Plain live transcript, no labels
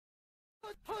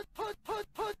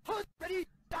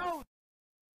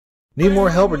Need more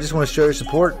help or just want to show your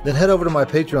support? Then head over to my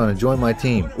Patreon and join my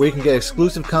team, where you can get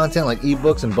exclusive content like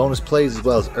ebooks and bonus plays, as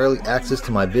well as early access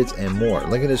to my vids and more.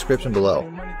 Link in the description below.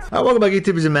 Alright, welcome back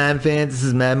YouTubers and Madden fans. This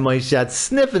is MADDENMONEYSHOT,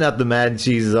 sniffing up the Madden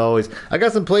cheese as always. I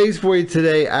got some plays for you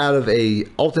today out of a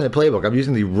alternate playbook. I'm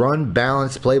using the Run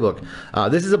Balanced playbook.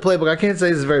 This is a playbook, I can't say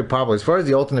this is very popular. As far as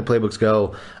the alternate playbooks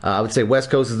go, I would say West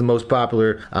Coast is the most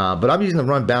popular, but I'm using the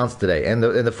Run Balanced today. And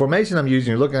the formation I'm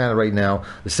using, you're looking at it right now,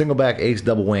 the single back ace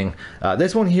double wing.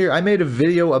 This one here, I made a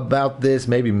video about this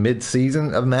maybe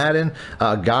mid-season of Madden.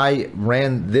 A guy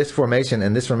ran this formation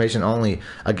and this formation only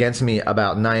against me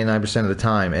about 99% of the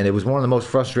time, and it was one of the most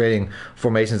frustrating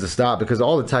formations to stop because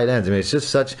all the tight ends, I mean, it's just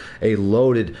such a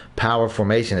loaded power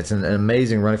formation. It's an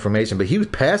amazing running formation, but he was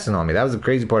passing on me. That was the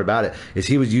crazy part about it, is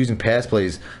he was using pass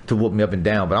plays to whoop me up and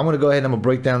down. But I'm going to go ahead and I'm going to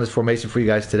break down this formation for you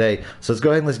guys today. So let's go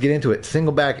ahead and let's get into it.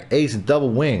 Single back ace double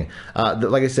wing.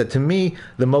 Like I said, to me,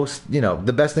 the most,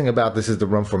 the best thing about this is the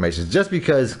run formations, just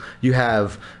because you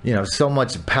have, so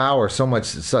much power, so much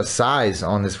size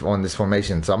on this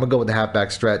formation. So I'm gonna go with the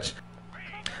halfback stretch.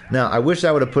 Now, I wish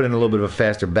I would have put in a little bit of a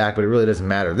faster back, but it really doesn't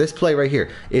matter. This play right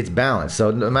here, it's balanced. So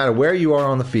no matter where you are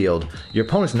on the field, your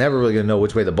opponent's never really gonna know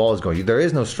which way the ball is going. There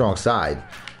is no strong side.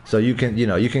 So you can,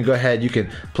 you can go ahead, you can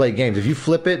play games. If you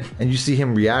flip it and you see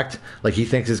him react like he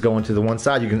thinks it's going to the one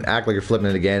side, you can act like you're flipping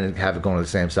it again and have it going to the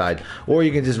same side. Or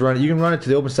you can just run it. You can run it to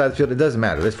the open side of the field. It doesn't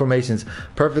matter. This formation's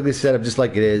perfectly set up just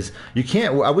like it is. You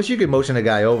can't, I wish you could motion a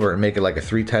guy over and make it like a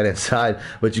 3 tight end side,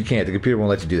 but you can't. The computer won't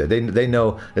let you do that. They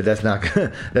know that that's not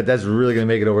that's really going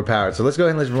to make it overpowered. So let's go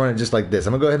ahead and let's run it just like this.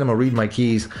 I'm going to go ahead and I'm going to read my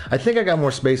keys. I think I got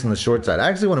more space on the short side. I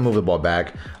actually want to move the ball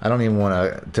back. I don't even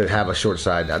want to have a short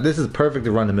side. Now, this is perfect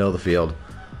to run the middle of the field.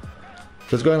 So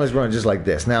let's go ahead and let's run it just like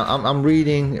this. Now, I'm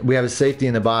reading, we have a safety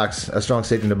in the box, a strong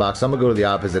safety in the box. So I'm going to go to the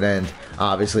opposite end,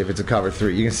 obviously, if it's a cover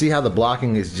 3. You can see how the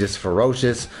blocking is just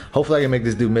ferocious. Hopefully I can make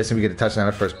this dude miss and we get a touchdown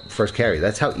at first carry.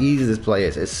 That's how easy this play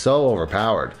is. It's so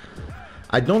overpowered.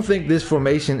 I don't think this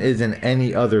formation is in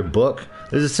any other book.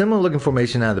 There's a similar looking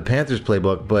formation out of the Panthers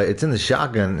playbook, but it's in the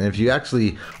shotgun. And if you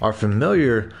actually are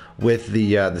familiar with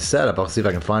the setup, I'll see if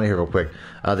I can find it here real quick.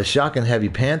 The shotgun heavy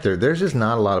Panther, there's just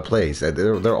not a lot of plays.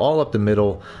 They're all up the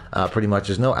middle, pretty much.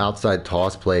 There's no outside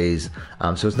toss plays,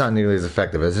 so it's not nearly as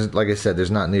effective. It's just, like I said,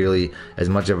 there's not nearly as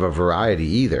much of a variety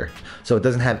either. So it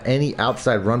doesn't have any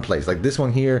outside run plays. Like this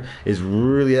one here is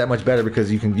really that much better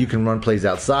because you can run plays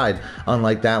outside,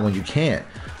 unlike that one you can't.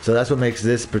 So that's what makes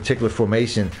this particular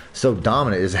formation so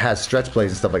dominant, is it has stretch plays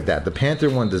and stuff like that. The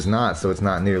Panther one does not, so it's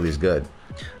not nearly as good.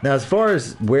 Now, as far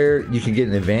as where you can get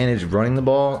an advantage running the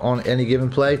ball on any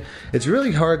given play, it's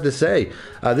really hard to say.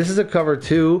 This is a cover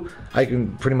 2. I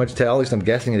can pretty much tell, at least I'm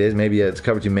guessing it is. Maybe it's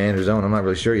cover 2 man or zone. I'm not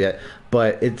really sure yet.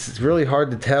 But it's really hard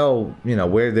to tell,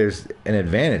 where there's an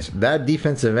advantage. That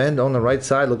defensive end on the right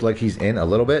side looked like he's in a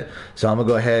little bit. So I'm going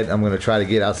to go ahead. I'm going to try to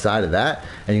get outside of that.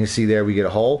 And you can see there we get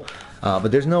a hole.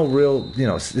 But there's no real,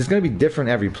 it's going to be different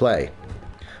every play.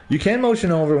 You can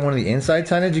motion over one of the inside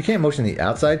tight ends. You can't motion the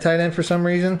outside tight end for some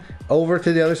reason over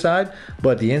to the other side,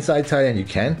 but the inside tight end you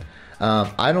can.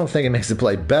 I don't think it makes the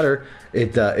play better.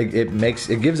 It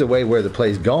gives away where the play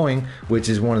is going, which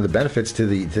is one of the benefits to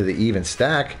the even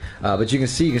stack. But you can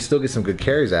see you can still get some good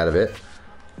carries out of it.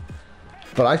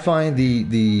 But I find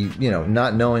the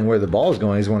not knowing where the ball is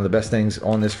going is one of the best things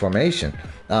on this formation.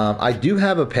 I do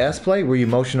have a pass play where you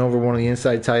motion over one of the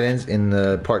inside tight ends in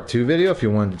the part 2 video. If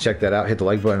you wanted to check that out, hit the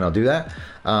like button, I'll do that.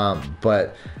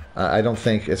 But I don't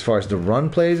think, as far as the run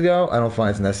plays go, I don't find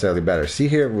it's necessarily better. See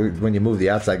here, when you move the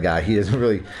outside guy, he doesn't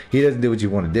do what you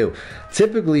want to do.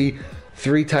 Typically,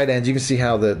 3 tight ends, you can see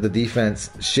how the defense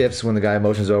shifts when the guy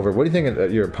motions over. What do you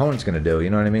think your opponent's going to do?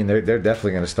 You know what I mean? They're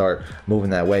definitely going to start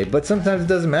moving that way. But sometimes it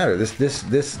doesn't matter.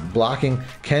 This blocking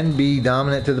can be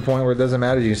dominant to the point where it doesn't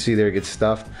matter. You can see there it gets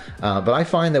stuffed. But I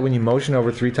find that when you motion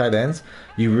over 3 tight ends,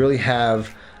 you really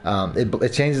have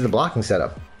it changes the blocking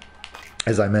setup.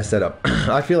 As I messed that up,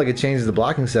 I feel like it changes the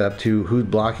blocking setup to who's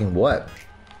blocking what.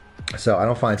 So I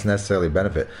don't find it's necessarily a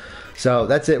benefit. So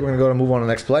that's it. We're going to go to move on to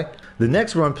the next play. The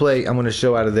next run play I'm going to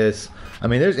show out of this, I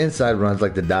mean, there's inside runs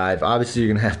like the dive. Obviously, you're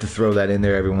going to have to throw that in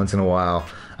there every once in a while.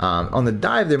 On the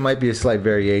dive, there might be a slight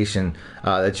variation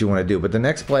that you want to do. But the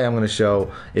next play I'm going to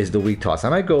show is the weak toss. I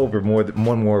might go over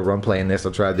one more run play in this.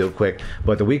 I'll try to do it quick.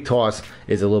 But the weak toss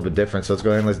is a little bit different. So let's go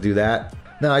ahead and let's do that.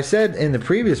 Now, I said in the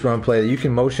previous run play that you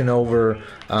can motion over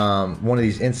one of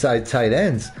these inside tight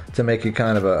ends to make it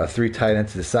kind of a 3 tight end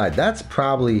to the side. That's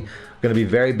probably going to be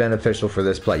very beneficial for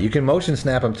this play. You can motion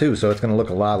snap him too, so it's going to look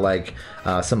a lot like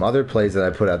some other plays that I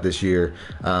put out this year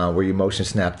where you motion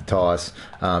snap the toss.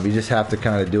 You just have to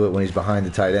kind of do it when he's behind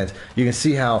the tight ends. You can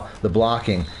see how the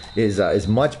blocking is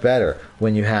much better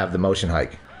when you have the motion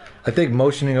hike. I think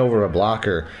motioning over a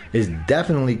blocker is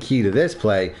definitely key to this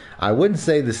play. I wouldn't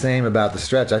say the same about the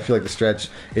stretch. I feel like the stretch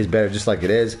is better just like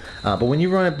it is. But when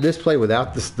you run this play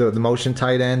without the motion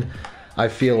tight end, I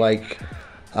feel like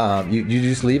you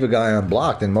just leave a guy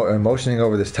unblocked, and motioning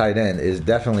over this tight end is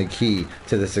definitely key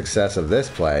to the success of this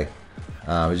play.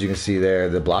 As you can see there,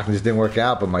 the blocking just didn't work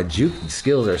out, but my juke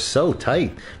skills are so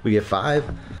tight. We get 5.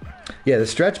 Yeah, the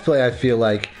stretch play I feel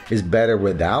like is better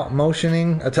without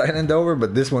motioning a tight end over,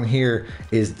 but this one here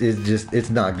is just, it's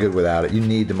not good without it. You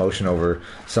need to motion over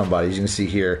somebody. As you can see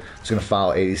here, it's going to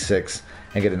follow 86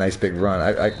 and get a nice big run.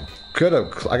 I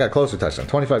got closer touchdown,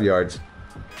 25 yards.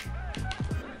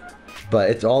 But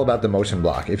it's all about the motion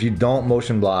block. If you don't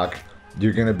motion block,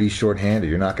 you're going to be shorthanded.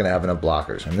 You're not going to have enough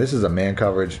blockers. And this is a man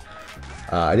coverage.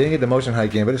 I didn't get the motion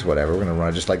hike in, but it's whatever. We're going to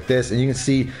run just like this. And you can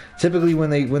see, typically when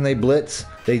they blitz,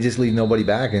 they just leave nobody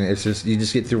back. And it's just, you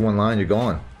just get through one line, you're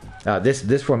gone.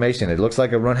 This formation, it looks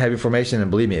like a run-heavy formation, and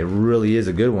believe me, it really is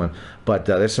a good one. But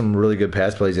there's some really good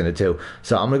pass plays in it too.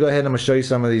 So I'm going to go ahead and I'm going to show you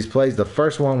some of these plays. The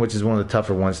first one, which is one of the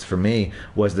tougher ones for me,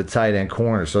 was the tight end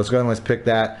corner. So let's go ahead and let's pick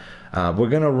that. We're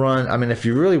going to run, I mean, if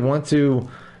you really want to,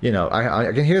 you know,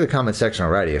 I can hear the comment section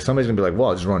already. If somebody's going to be like,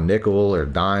 well, just run nickel or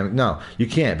dime. No, you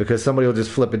can't, because somebody will just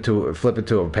flip it to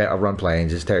a run play and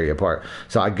just tear you apart.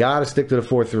 So I got to stick to the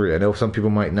 4-3. I know some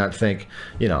people might not think,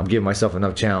 you know, I'm giving myself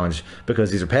enough challenge because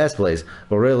these are pass plays.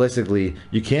 But realistically,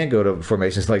 you can't go to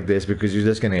formations like this because you're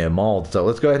just going to get mauled. So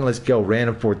let's go ahead and let's go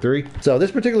random 4-3. So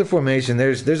this particular formation,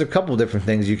 there's a couple different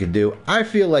things you can do. I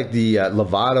feel like the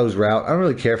Lovato's route, I don't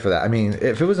really care for that. I mean,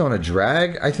 if it was on a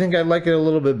drag, I think I'd like it a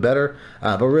little bit better.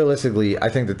 But realistically, I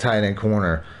think the tight end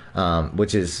corner,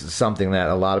 which is something that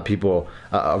a lot of people,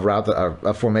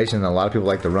 a formation that a lot of people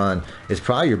like to run, is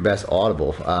probably your best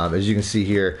audible. As you can see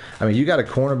here, I mean, you got a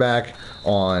cornerback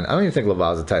on, I don't even think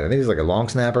Lovato's a tight end. I think he's like a long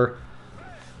snapper.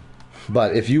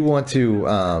 But if you want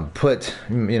to put,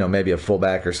 you know, maybe a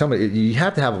fullback or somebody, you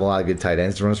have to have a lot of good tight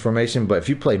ends to run this formation. But if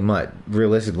you play mutt,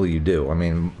 realistically, you do. I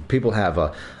mean, people have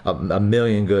a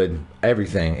million good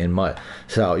everything in mutt,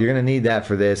 so you're going to need that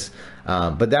for this.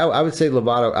 But that, I would say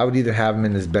Lovato, I would either have him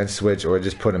in his bench switch or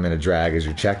just put him in a drag as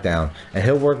your check down, and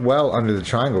he'll work well under the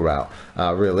triangle route,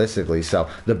 realistically. So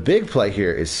the big play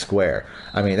here is square.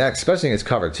 I mean, that, especially in his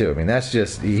cover too. I mean, that's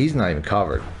just, he's not even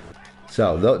covered.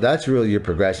 So that's really your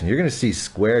progression. You're going to see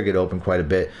square get open quite a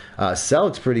bit.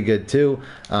 Selleck's pretty good too.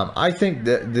 I think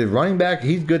the running back,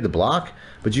 he's good to block,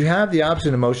 but you have the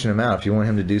option to motion him out if you want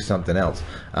him to do something else.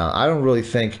 I don't really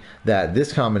think that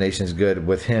this combination is good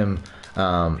with him. You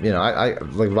know,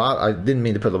 I didn't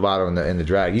mean to put Lovato in the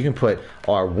drag. You can put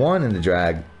R1 in the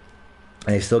drag,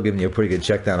 and he's still giving you a pretty good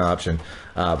check down option.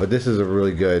 But this is a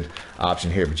really good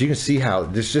option here. But you can see how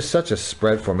there's just such a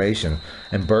spread formation,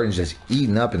 and Burton's just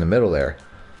eating up in the middle there.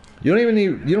 You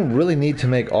don't really need to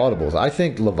make audibles. I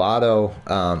think Lovato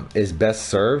is best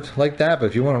served like that, but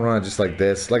if you want to run it just like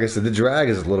this, like I said, the drag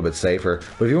is a little bit safer.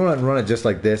 But if you want to run it just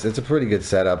like this, it's a pretty good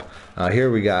setup.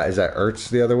 Here we got, is that Ertz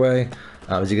the other way?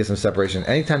 As you get some separation.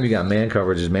 Anytime you got man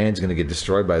coverage, his man's going to get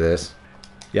destroyed by this.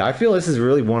 Yeah, I feel this is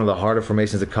really one of the harder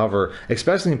formations to cover,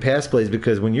 especially in pass plays,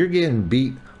 because when you're getting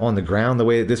beat on the ground, the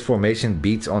way that this formation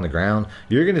beats on the ground,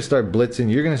 you're going to start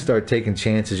blitzing, you're going to start taking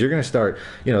chances, you're going to start,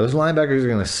 you know, those linebackers are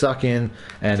going to suck in,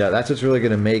 and that's what's really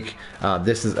going to make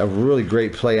this is a really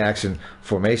great play action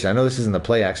formation. I know this isn't the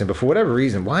play action, but for whatever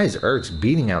reason, why is Ertz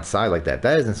beating outside like that?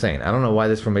 That is insane. I don't know why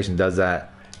this formation does that.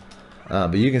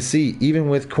 But you can see, even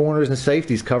with corners and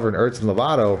safeties covering Ertz and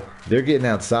Lovato, they're getting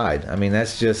outside. I mean,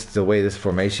 that's just the way this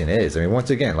formation is. I mean, once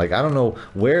again, like, I don't know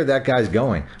where that guy's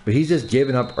going, but he's just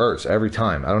giving up Ertz every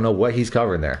time. I don't know what he's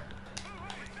covering there.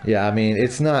 Yeah, I mean,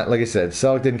 it's not, like I said,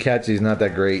 Selleck didn't catch it. He's not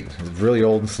that great. It's really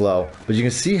old and slow. But you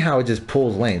can see how it just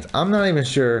pulls lanes. I'm not even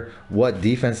sure what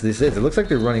defense this is. It looks like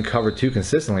they're running cover 2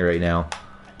 consistently right now.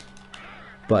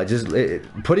 But just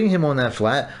putting him on that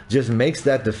flat just makes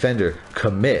that defender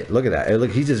commit. Look at that.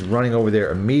 Look, he's just running over there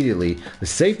immediately. The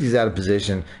safety's out of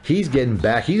position. He's getting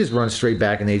back. He just runs straight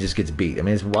back, and then he just gets beat. I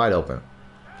mean, it's wide open.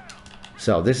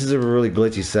 So this is a really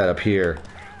glitchy setup here.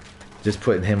 Just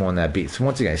putting him on that beat. So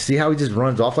once again, see how he just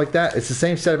runs off like that? It's the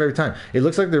same setup every time. It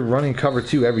looks like they're running cover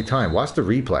 2 every time. Watch the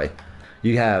replay.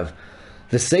 You have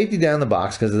the safety down the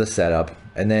box because of the setup,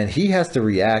 and then he has to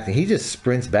react, and he just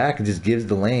sprints back and just gives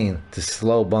the lane to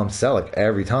slow bump Selleck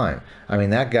every time. I mean,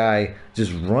 that guy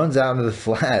just runs out into the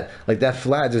flat. Like, that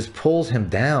flat just pulls him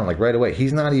down, like, right away.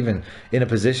 He's not even in a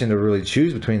position to really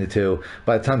choose between the two.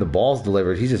 By the time the ball's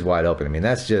delivered, he's just wide open. I mean,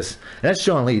 that's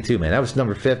Sean Lee, too, man. That was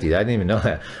number 50. I didn't even know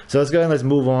that. So let's go ahead and let's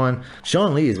move on.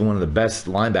 Sean Lee is one of the best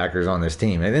linebackers on this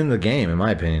team, and in the game, in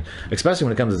my opinion, especially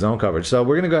when it comes to zone coverage. So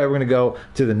we're going to go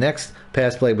to the next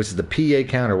pass play, which is the PA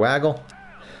counter waggle.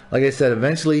 Like I said,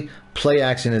 eventually, play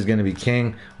action is going to be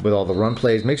king with all the run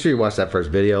plays. Make sure you watch that first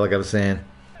video, like I was saying.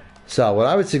 So what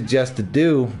I would suggest to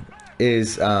do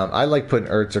is I like putting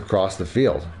Ertz across the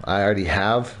field. I already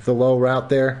have the low route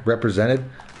there represented,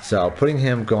 so putting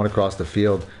him going across the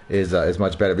field is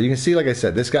much better. But you can see, like I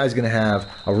said, this guy's going to have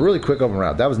a really quick open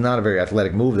route. That was not a very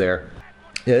athletic move there.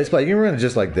 Yeah, this play, you can run it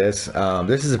just like this.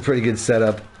 This is a pretty good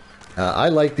setup. I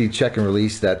like the check and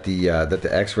release that the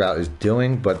X route is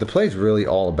doing, but the play is really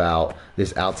all about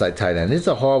this outside tight end. It's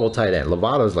a horrible tight end.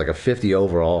 Lovato is like a 50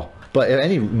 overall, but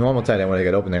any normal tight end when they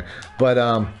get open there.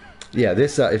 But yeah,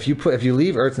 this if you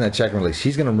leave Ertz in that check and release,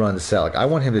 he's going to run to Selleck. I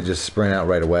want him to just sprint out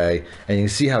right away, and you can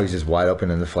see how he's just wide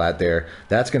open in the flat there.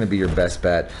 That's going to be your best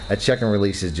bet. That check and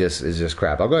release is just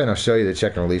crap. I'll go ahead and I'll show you the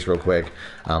check and release real quick.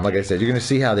 Like I said, you're going to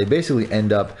see how they basically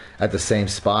end up at the same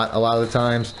spot a lot of the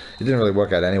times. It didn't really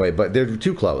work out anyway, but they're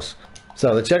too close.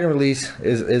 So the check and release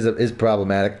is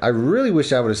problematic. I really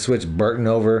wish I would have switched Burton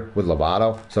over with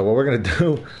Lovato. So what we're going to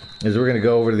do is we're going to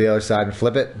go over to the other side and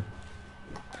flip it.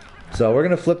 So we're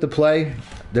going to flip the play.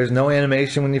 There's no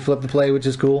animation when you flip the play, which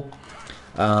is cool.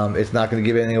 It's not going to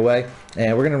give anything away.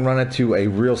 And we're going to run it to a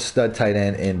real stud tight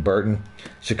end in Burton.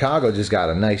 Chicago just got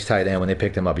a nice tight end when they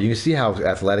picked him up. You can see how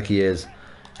athletic he is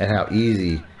and how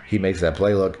easy he makes that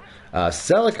play look.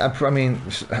 Selleck, I mean,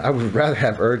 I would rather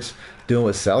have Ertz doing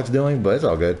what Selleck's doing, but it's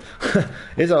all good.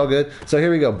 It's all good. So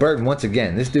here we go. Burton, once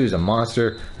again. This dude's a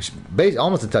monster.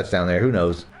 Almost a touchdown there. Who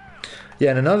knows?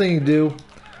 Yeah, and another thing you can do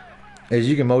is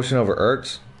you can motion over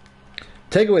Ertz.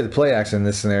 Take away the play action in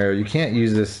this scenario. You can't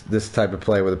use this type of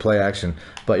play with a play action,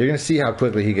 but you're going to see how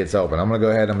quickly he gets open. I'm going to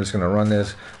go ahead. I'm just going to run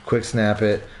this, quick snap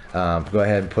it, go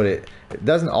ahead and put it. It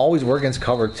doesn't always work against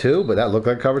cover 2, but that looked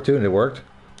like cover 2 and it worked.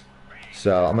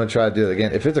 So I'm going to try to do it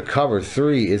again. If it's a cover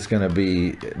 3, it's going to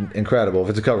be incredible. If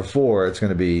it's a cover 4, it's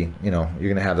going to be, you know, you're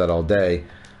going to have that all day.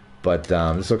 But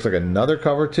this looks like another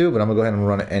cover 2, but I'm going to go ahead and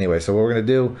run it anyway. So what we're going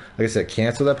to do, like I said,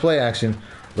 cancel that play action.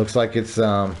 Looks like it's,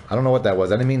 I don't know what that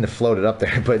was. I didn't mean to float it up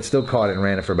there, but it still caught it and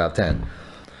ran it for about 10.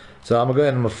 So I'm going to go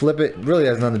ahead and I'm going to flip it. It really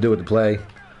has nothing to do with the play.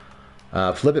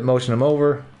 Flip it, motion them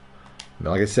over.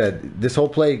 Like I said, this whole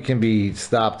play can be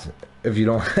stopped if you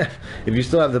don't, if you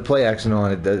still have the play action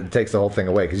on it. It takes the whole thing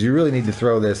away because you really need to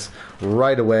throw this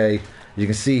right away. You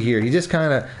can see here, he just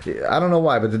kind of, I don't know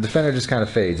why, but the defender just kind of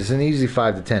fades. It's an easy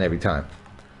 5 to 10 every time.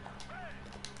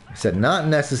 I said not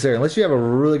necessary unless you have a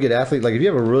really good athlete. Like if you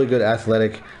have a really good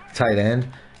athletic tight end,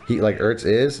 like Ertz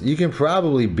is, you can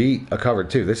probably beat a cover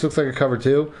 2. This looks like a cover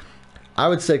 2. I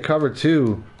would say cover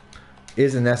 2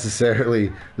 isn't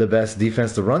necessarily the best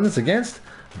defense to run this against,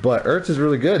 but Ertz is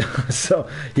really good, so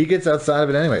he gets outside of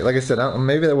it anyway. Like I said,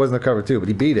 maybe that wasn't a cover 2, but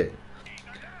he beat it.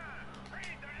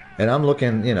 And I'm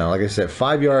looking, you know, like I said,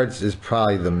 5 yards is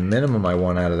probably the minimum I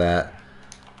want out of that.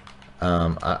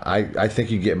 I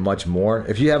think you get much more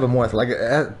if you have a more like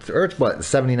Ertz, what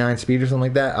 79 speed or something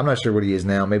like that. I'm not sure what he is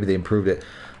now. Maybe they improved it,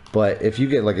 but if you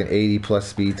get like an 80 plus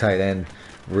speed tight end,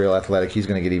 real athletic, he's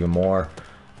going to get even more.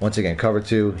 Once again, cover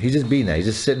 2. He's just beating that. He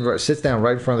just sits down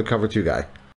right in front of the cover 2 guy.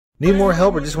 Need more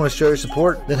help or just want to show your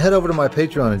support? Then head over to my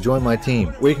Patreon and join my team,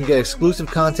 where you can get exclusive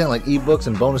content like ebooks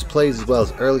and bonus plays, as well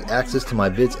as early access to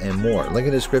my vids and more. Link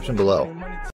in the description below.